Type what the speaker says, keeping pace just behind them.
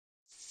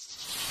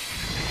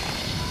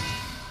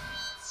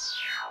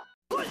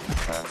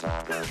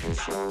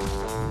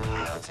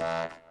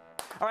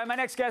All right, my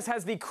next guest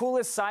has the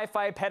coolest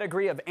sci-fi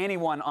pedigree of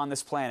anyone on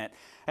this planet.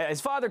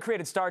 His father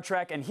created Star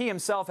Trek, and he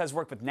himself has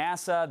worked with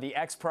NASA, the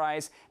X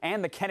Prize,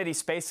 and the Kennedy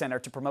Space Center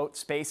to promote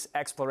space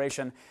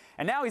exploration.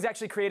 And now he's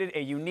actually created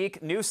a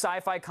unique new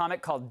sci-fi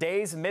comic called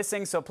Days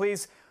Missing. So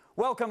please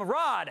welcome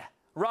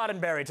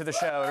Roddenberry to the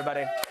show,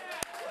 everybody.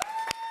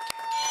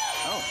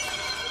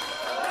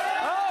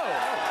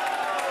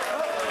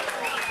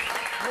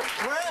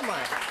 Where am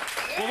I?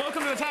 Well,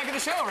 welcome to Attack of the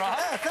Show, Rod.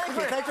 Yeah, thank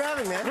you. Thanks for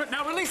having me, man.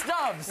 Now release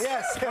doves.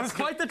 Yes. That was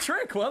quite the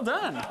trick. Well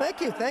done.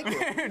 Thank you, thank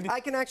you. I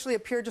can actually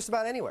appear just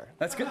about anywhere.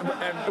 That's good.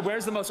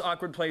 Where's the most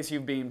awkward place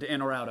you've beamed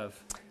in or out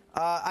of?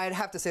 I'd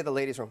have to say the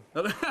ladies' room.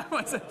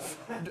 What's it?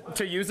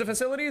 To use the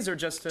facilities or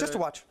just to... Just to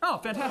watch. Oh,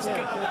 fantastic.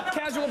 Yeah.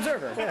 Casual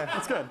observer. Yeah.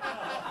 That's good.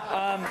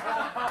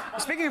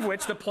 Speaking of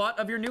which, the plot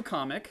of your new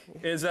comic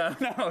is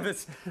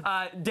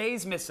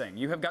Days Missing.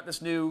 You have got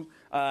this new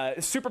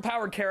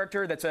superpowered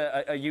character that's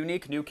a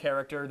unique new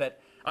character that...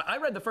 I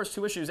read the first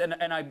 2 issues, and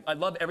I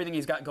love everything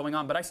he's got going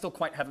on, but I still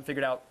quite haven't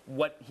figured out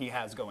what he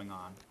has going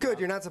on. Good,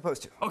 you're not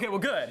supposed to. Okay, well,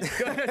 good.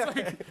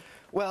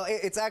 Well,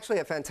 it's actually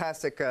a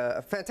fantastic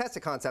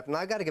concept, and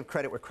I've got to give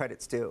credit where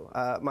credit's due.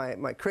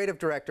 My creative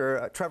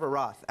director, Trevor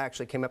Roth,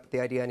 actually came up with the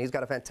idea, and he's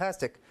got a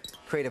fantastic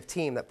creative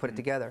team that put it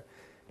together.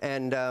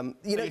 And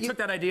you took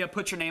that idea,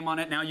 put your name on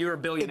it. Now you're a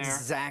billionaire.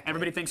 Exactly.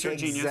 Everybody thinks you're a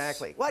genius.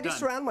 Exactly. Well, I just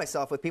surround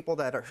myself with people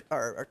that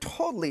are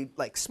totally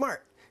like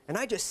smart. And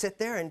I just sit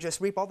there and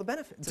just reap all the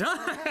benefits.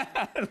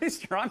 At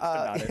least you're honest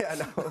about it.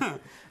 Yeah,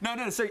 no.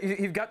 No. So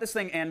you've got this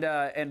thing, and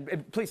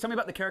please tell me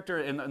about the character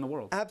in the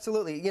world.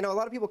 Absolutely. You know, a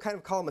lot of people kind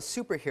of call him a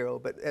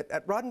superhero, but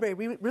at Roddenberry,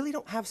 we really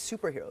don't have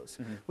superheroes.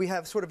 Mm-hmm. We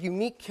have sort of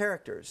unique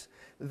characters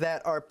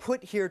that are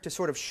put here to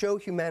sort of show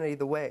humanity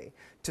the way,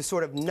 to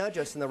sort of nudge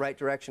us in the right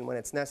direction when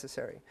it's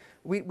necessary.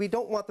 We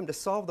don't want them to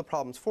solve the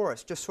problems for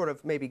us, just sort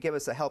of maybe give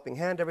us a helping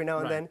hand every now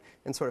and then,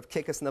 and sort of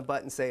kick us in the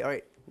butt and say, all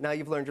right, now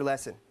you've learned your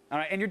lesson. All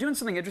right, and you're doing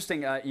something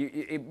interesting.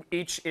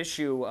 Each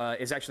issue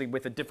is actually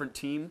with a different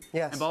team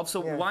involved.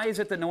 So why is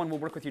it that no one will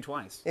work with you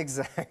twice?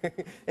 Exactly.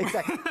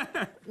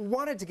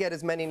 Wanted to get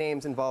as many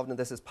names involved in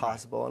this as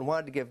possible, and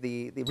wanted to give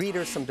the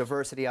readers some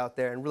diversity out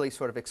there and really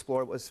sort of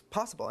explore what was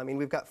possible. I mean,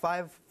 we've got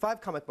five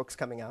comic books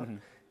coming out. Mm-hmm.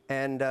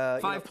 And,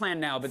 5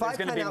 planned now, but there's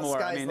going to be more.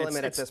 Sky's the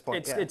limit at this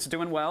point. It's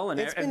doing well, and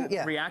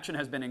the reaction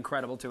has been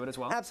incredible to it as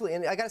well. Absolutely,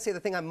 and I got to say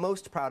the thing I'm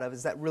most proud of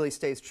is that really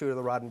stays true to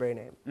the Roddenberry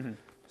name. Mm-hmm.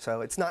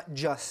 So it's not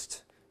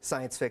just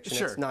science fiction.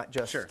 Sure. It's not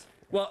just... Sure.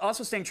 Well,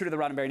 also staying true to the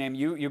Roddenberry name,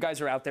 you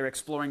guys are out there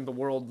exploring the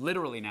world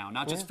literally now,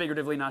 not just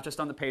figuratively, not just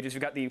on the pages.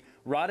 You've got the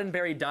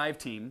Roddenberry dive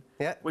team,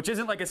 which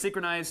isn't like a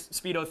synchronized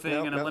Speedo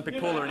thing, an Olympic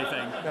pool or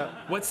anything.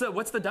 What's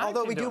the dive team?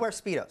 Although we do wear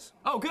Speedos.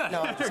 Oh, good.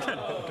 No,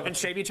 good. And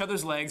shave each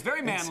other's legs.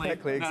 Very manly.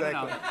 Exactly.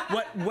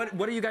 No.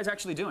 What are you guys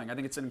actually doing? I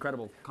think it's an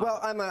incredible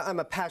concept. Well, I'm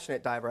a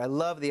passionate diver. I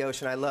love the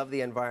ocean. I love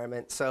the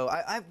environment. So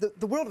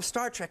the world of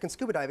Star Trek and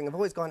scuba diving have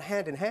always gone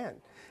hand in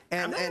hand.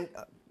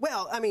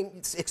 Well, I mean,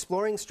 it's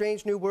exploring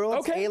strange new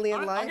worlds,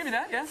 alien life, I'll give you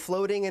that,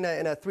 floating in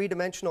a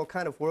three-dimensional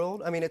kind of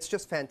world. I mean, it's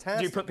just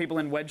fantastic. Do you put people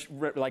in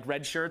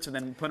red shirts and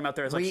then put them out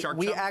there as like shark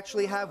We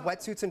actually have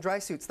wetsuits and dry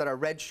suits that are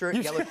red shirt,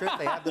 yellow shirt.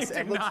 They have this.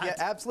 Yeah,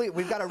 absolutely.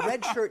 We've got a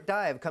red shirt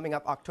dive coming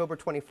up October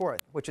 24th,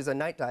 which is a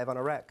night dive on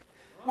a wreck.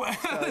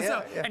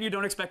 And you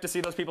don't expect to see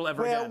those people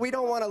ever again? Well, we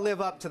don't want to live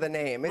up to the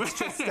name. It's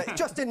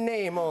just a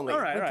name only.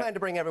 We're trying to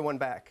bring everyone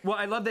back. Well,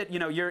 I love that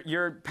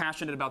you're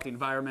passionate about the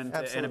environment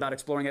and about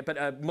exploring it,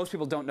 but most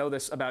people don't know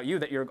this about you,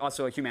 that you're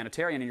also a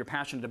humanitarian and you're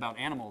passionate about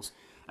animals.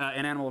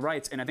 And animal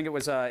rights, and I think it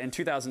was in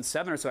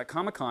 2007 or so at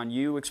Comic-Con,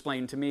 you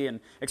explained to me and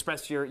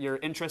expressed your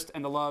interest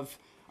and the love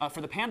for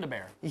the panda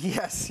bear.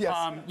 Yes.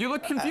 You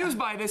look confused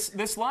by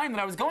this line that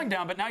I was going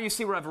down, but now you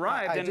see where I've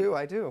arrived. I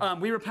do.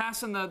 We were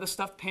passing the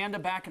stuffed panda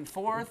back and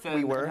forth, and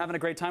we were having a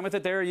great time with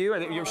it. There you were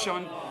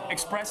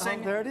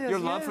expressing your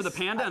love for the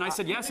panda, and I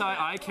said, yes,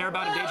 I care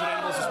about endangered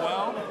animals as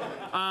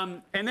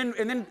well. And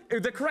then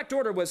the correct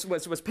order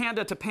was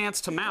panda to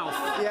pants to mouth.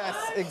 Yes,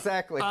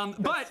 exactly.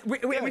 But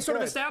we sort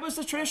of established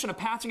this tradition of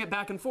passing it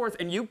back and forth,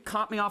 and you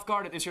caught me off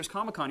guard at this year's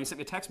Comic-Con. You sent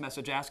me a text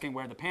message asking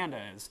where the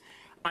panda is.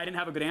 I didn't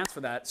have a good answer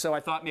for that, so I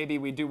thought maybe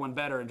we'd do one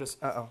better and just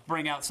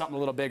bring out something a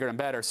little bigger and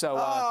better. So,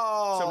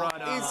 Rod,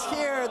 he's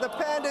here. The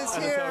panda's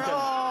here.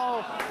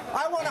 Oh,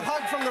 I want a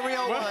hug from the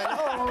real one.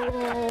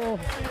 Oh,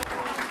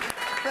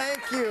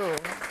 thank you.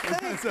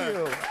 Thank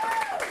you.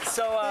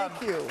 So,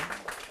 thank you.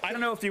 I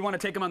don't know if you want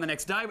to take him on the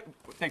next dive.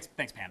 Thanks,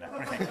 Panda.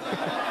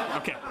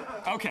 Okay.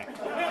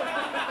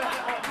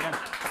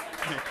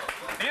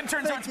 The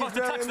interns aren't supposed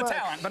to touch the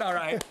talent, but all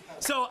right.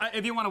 So,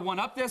 if you want to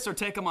one-up this or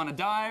take him on a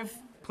dive,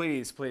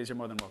 please, you're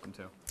more than welcome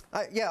to.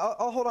 Yeah,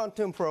 I'll hold on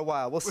to him for a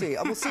while. We'll see.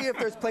 We'll see if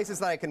there's places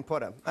that I can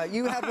put him.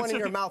 You had one in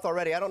your mouth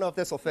already. I don't know if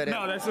this will fit in.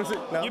 No,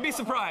 you'd be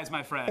surprised,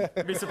 my friend.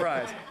 You'd be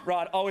surprised.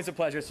 Rod, always a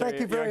pleasure, sir. Thank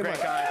you very much. You're a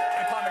great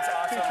guy. The comic's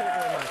awesome. Appreciate it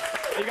very much.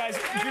 You guys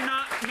do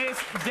not miss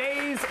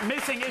Days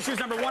Missing. Issues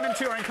number 1 and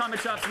 2 are in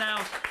comic shops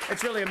now.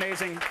 It's really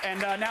amazing.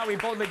 And now we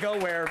boldly go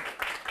where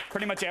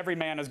pretty much every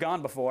man has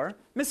gone before.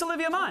 Miss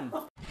Olivia Munn.